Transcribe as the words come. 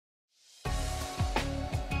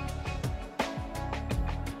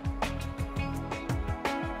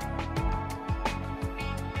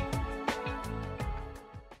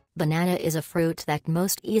Banana is a fruit that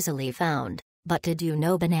most easily found, but did you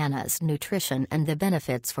know bananas' nutrition and the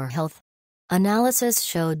benefits for health? Analysis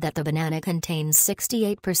showed that the banana contains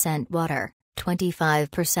 68% water,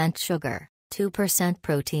 25% sugar, 2%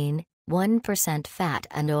 protein, 1% fat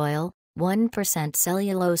and oil, 1%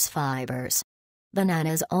 cellulose fibers.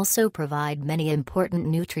 Bananas also provide many important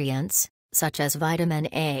nutrients, such as vitamin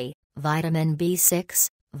A, vitamin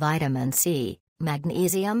B6, vitamin C,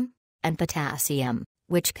 magnesium, and potassium,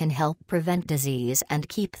 which can help prevent disease and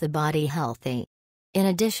keep the body healthy. In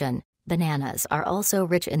addition, bananas are also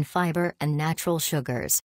rich in fiber and natural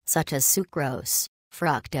sugars, such as sucrose,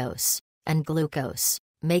 fructose, and glucose,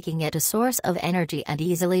 making it a source of energy and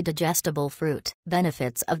easily digestible fruit.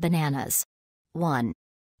 Benefits of bananas: 1.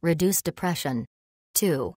 Reduce depression.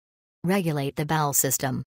 2. Regulate the bowel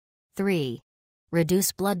system. 3.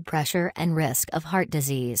 Reduce blood pressure and risk of heart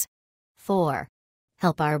disease. 4.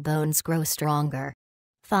 Help our bones grow stronger.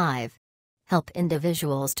 5. Help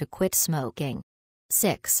individuals to quit smoking.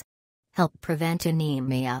 6. Help prevent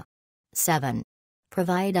anemia. 7.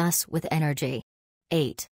 Provide us with energy.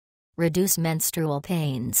 8. Reduce menstrual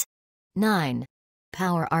pains. 9.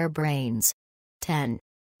 Power our brains. 10.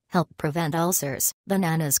 Help prevent ulcers.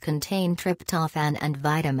 Bananas contain tryptophan and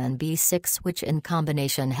vitamin B6, which in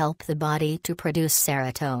combination help the body to produce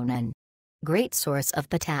serotonin. Great source of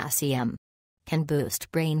potassium. Can boost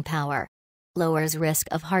brain power. Lowers risk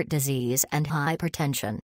of heart disease and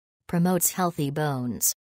hypertension. Promotes healthy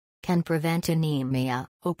bones. Can prevent anemia.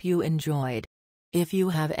 Hope you enjoyed. If you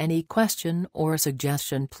have any question or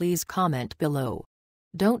suggestion, please comment below.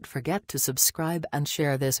 Don't forget to subscribe and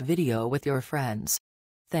share this video with your friends.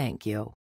 Thank you.